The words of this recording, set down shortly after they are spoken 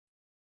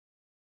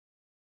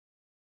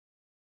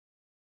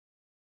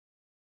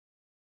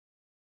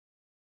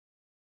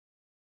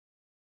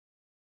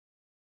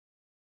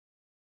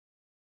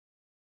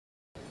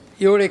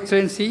Your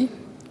Excellency,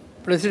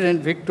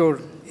 President Viktor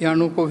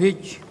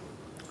Yanukovych,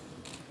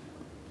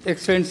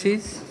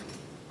 Excellencies,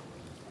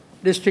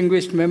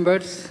 distinguished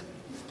members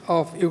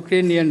of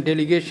Ukrainian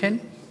delegation,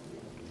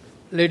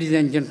 ladies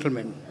and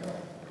gentlemen.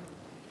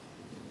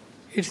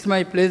 It's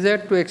my pleasure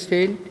to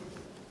extend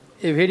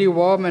a very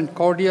warm and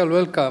cordial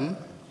welcome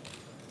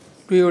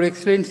to Your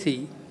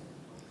Excellency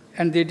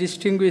and the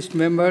distinguished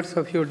members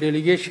of your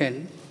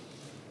delegation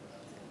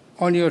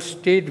on your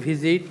state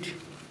visit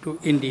to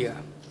India.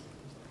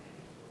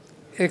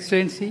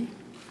 Excellency,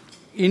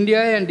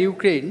 India and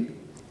Ukraine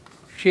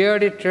share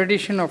a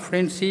tradition of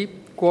friendship,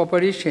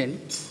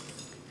 cooperation,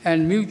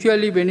 and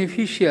mutually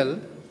beneficial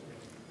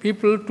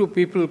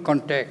people-to-people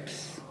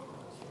contacts.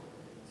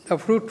 The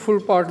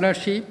fruitful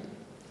partnership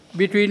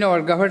between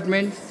our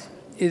governments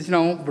is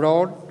now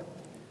broad,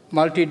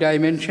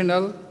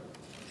 multidimensional,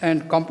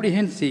 and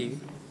comprehensive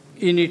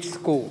in its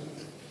scope.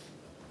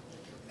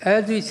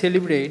 As we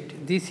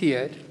celebrate this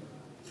year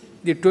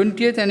the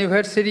 20th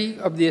anniversary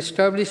of the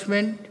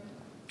establishment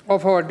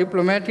of our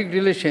diplomatic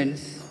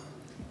relations,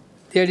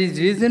 there is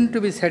reason to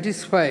be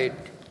satisfied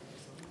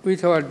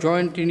with our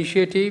joint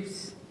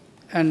initiatives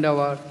and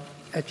our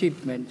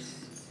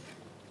achievements.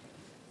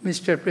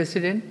 Mr.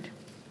 President,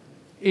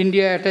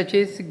 India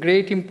attaches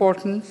great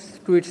importance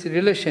to its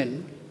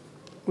relation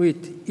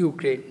with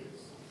Ukraine.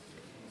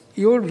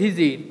 Your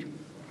visit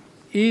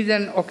is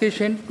an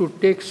occasion to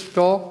take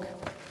stock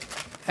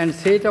and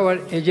set our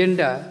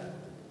agenda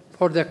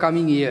for the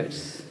coming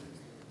years.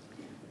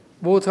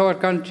 Both our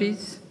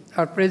countries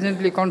are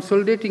presently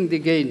consolidating the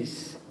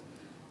gains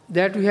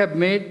that we have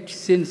made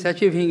since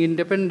achieving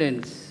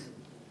independence,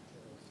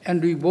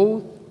 and we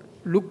both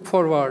look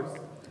forward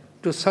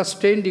to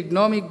sustained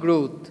economic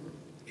growth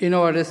in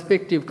our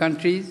respective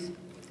countries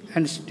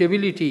and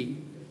stability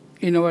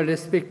in our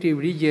respective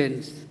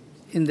regions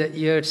in the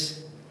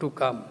years to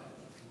come.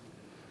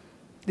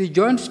 The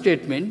joint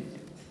statement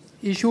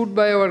issued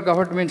by our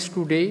governments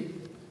today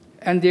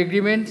and the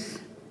agreements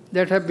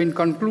that have been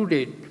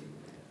concluded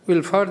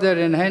will further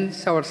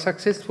enhance our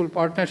successful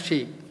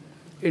partnership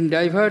in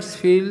diverse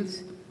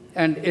fields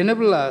and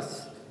enable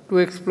us to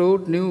explore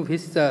new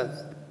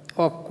vistas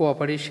of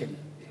cooperation.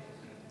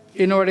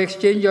 In our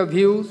exchange of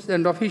views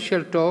and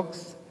official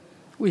talks,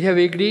 we have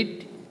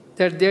agreed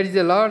that there is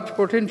a large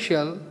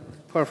potential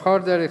for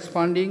further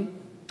expanding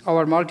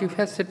our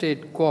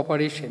multifaceted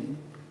cooperation.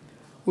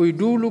 We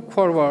do look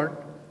forward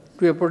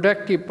to a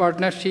productive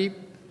partnership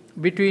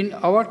between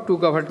our two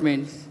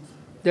governments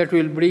that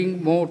will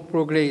bring more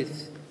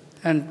progress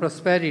and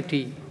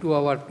prosperity to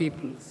our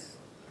peoples.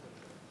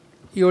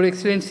 Your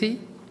Excellency,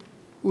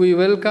 we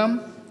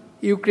welcome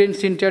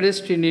Ukraine's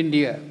interest in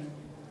India.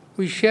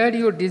 We share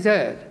your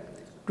desire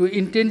to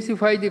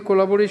intensify the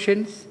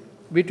collaborations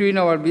between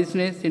our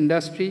business,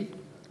 industry,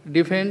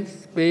 defense,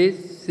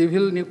 space,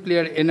 civil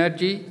nuclear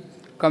energy,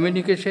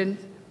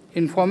 communications,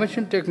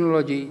 information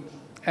technology,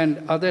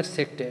 and other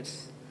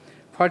sectors.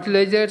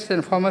 Fertilizers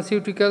and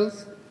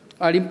pharmaceuticals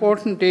are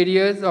important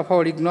areas of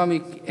our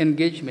economic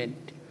engagement.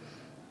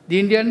 The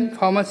Indian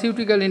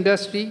pharmaceutical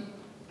industry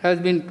has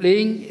been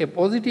playing a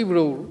positive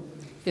role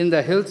in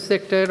the health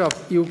sector of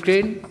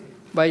Ukraine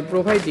by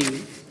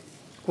providing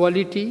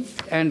quality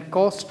and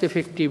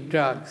cost-effective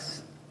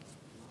drugs.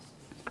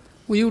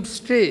 We would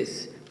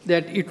stress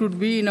that it would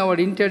be in our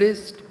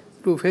interest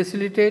to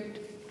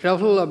facilitate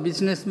travel of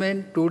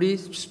businessmen,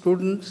 tourists,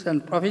 students,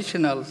 and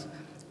professionals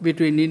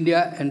between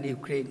India and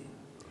Ukraine.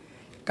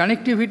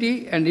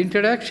 Connectivity and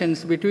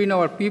interactions between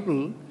our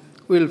people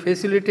will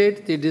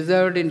facilitate the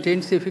desired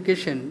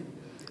intensification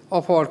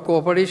of our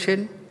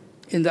cooperation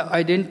in the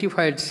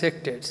identified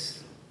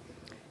sectors.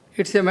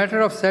 It's a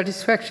matter of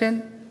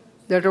satisfaction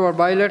that our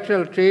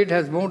bilateral trade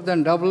has more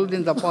than doubled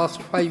in the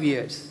past 5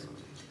 years.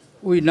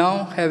 We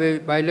now have a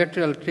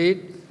bilateral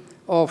trade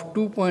of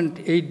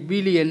 $2.8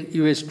 billion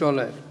US.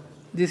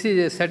 This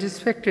is a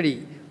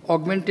satisfactory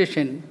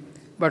augmentation,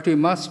 but we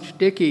must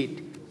take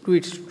it to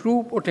its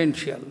true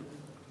potential.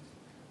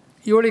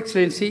 Your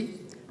Excellency,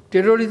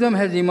 terrorism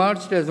has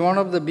emerged as one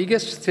of the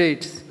biggest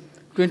threats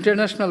to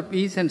international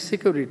peace and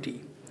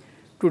security.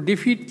 To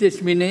defeat this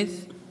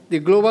menace, the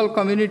global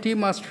community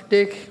must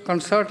take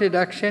concerted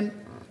action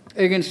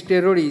against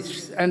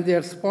terrorists and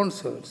their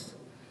sponsors.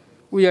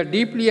 We are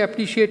deeply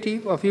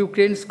appreciative of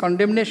Ukraine's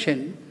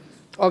condemnation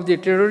of the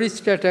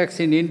terrorist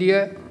attacks in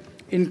India,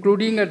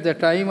 including at the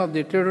time of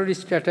the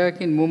terrorist attack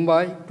in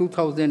Mumbai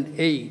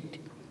 2008.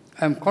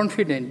 I am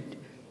confident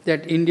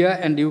that India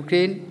and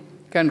Ukraine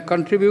can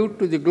contribute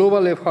to the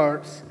global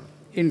efforts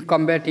in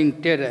combating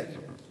terror.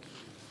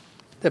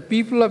 The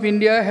people of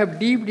India have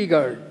deep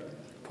regard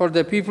for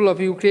the people of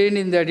Ukraine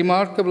in their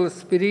remarkable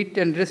spirit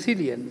and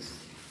resilience.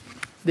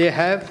 They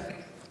have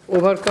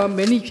overcome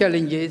many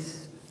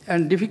challenges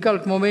and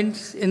difficult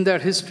moments in their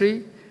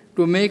history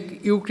to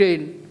make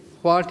Ukraine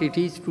what it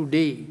is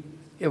today,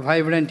 a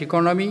vibrant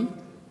economy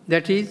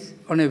that is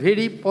on a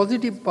very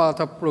positive path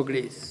of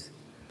progress.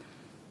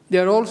 They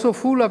are also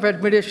full of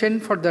admiration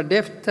for the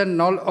depth and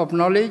of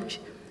knowledge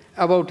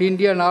about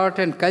Indian art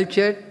and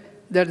culture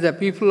that the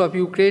people of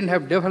Ukraine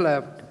have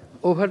developed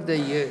over the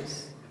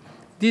years.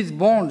 These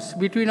bonds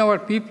between our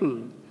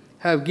people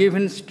have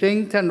given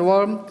strength and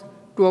warmth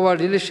to our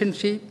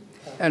relationship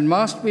and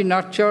must be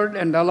nurtured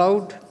and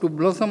allowed to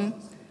blossom.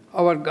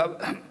 Our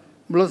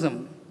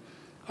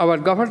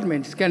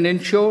governments can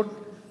ensure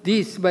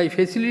this by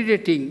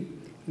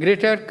facilitating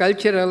greater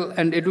cultural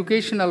and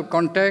educational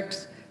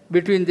contacts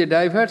between the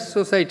diverse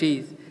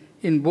societies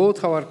in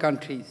both our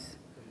countries.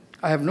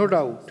 I have no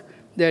doubt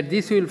that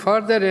this will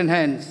further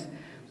enhance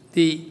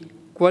the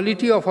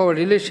quality of our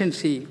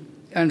relationship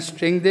and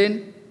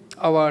strengthen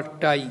our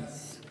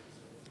ties.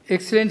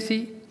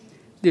 Excellency,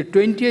 the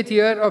 20th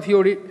year of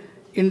your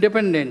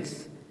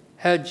independence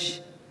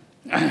has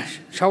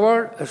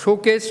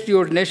showcased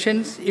your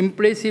nation's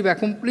impressive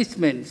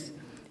accomplishments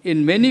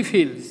in many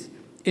fields,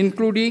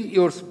 including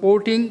your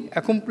sporting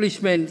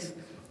accomplishments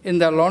in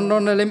the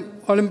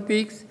London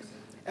Olympics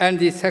and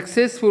the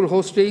successful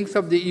hostings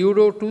of the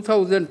Euro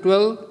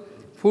 2012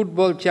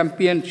 Football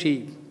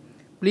Championship.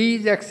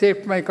 Please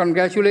accept my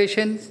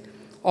congratulations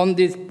on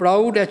these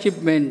proud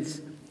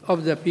achievements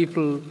of the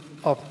people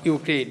of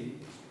Ukraine.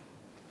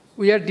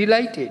 We are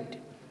delighted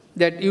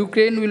that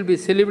Ukraine will be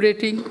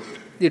celebrating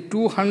the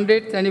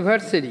 200th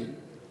anniversary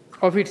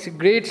of its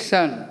great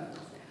son,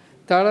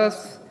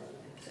 Taras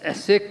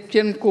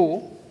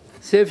Shevchenko,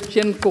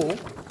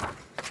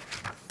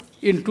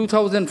 in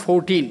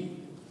 2014.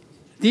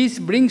 This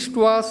brings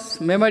to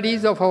us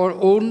memories of our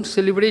own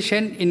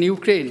celebration in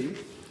Ukraine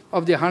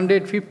of the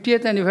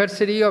 150th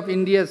anniversary of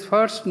India's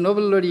first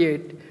Nobel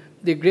laureate,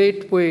 the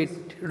great poet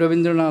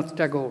Rabindranath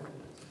Tagore.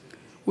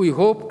 We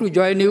hope to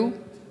join you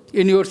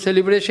in your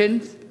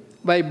celebrations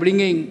by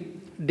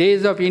bringing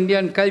Days of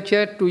Indian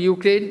Culture to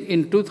Ukraine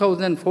in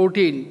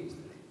 2014.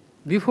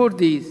 Before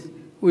this,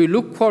 we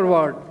look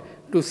forward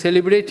to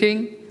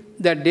celebrating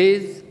the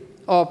Days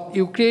of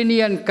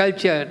Ukrainian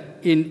Culture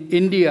in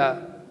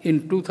India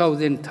in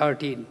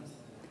 2013.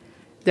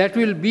 That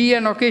will be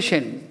an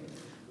occasion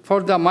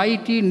for the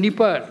mighty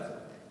Dnieper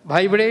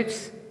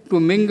vibrates to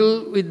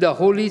mingle with the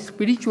holy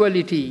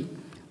spirituality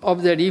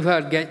of the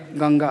river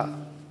Ganga.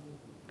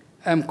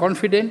 I am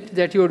confident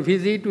that your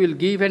visit will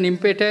give an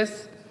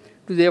impetus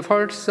to the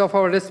efforts of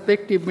our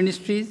respective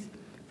ministries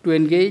to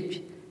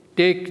engage,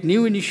 take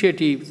new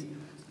initiatives,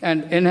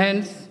 and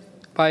enhance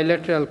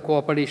bilateral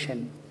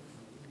cooperation.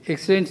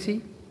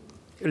 Excellency,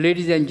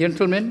 ladies and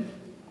gentlemen,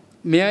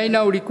 may I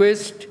now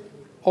request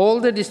all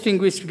the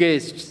distinguished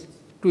guests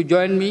to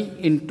join me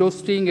in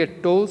toasting a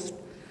toast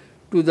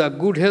to the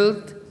good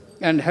health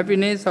and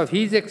happiness of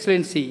His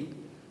Excellency,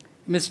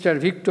 Mr.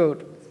 Viktor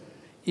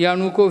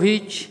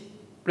Yanukovych,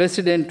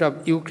 President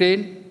of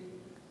Ukraine,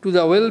 to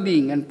the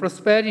well-being and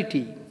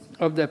prosperity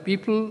of the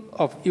people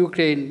of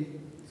Ukraine,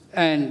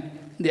 and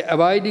the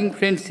abiding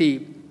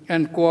friendship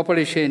and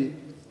cooperation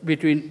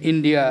between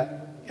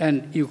India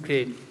and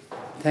Ukraine.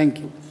 Thank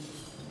you.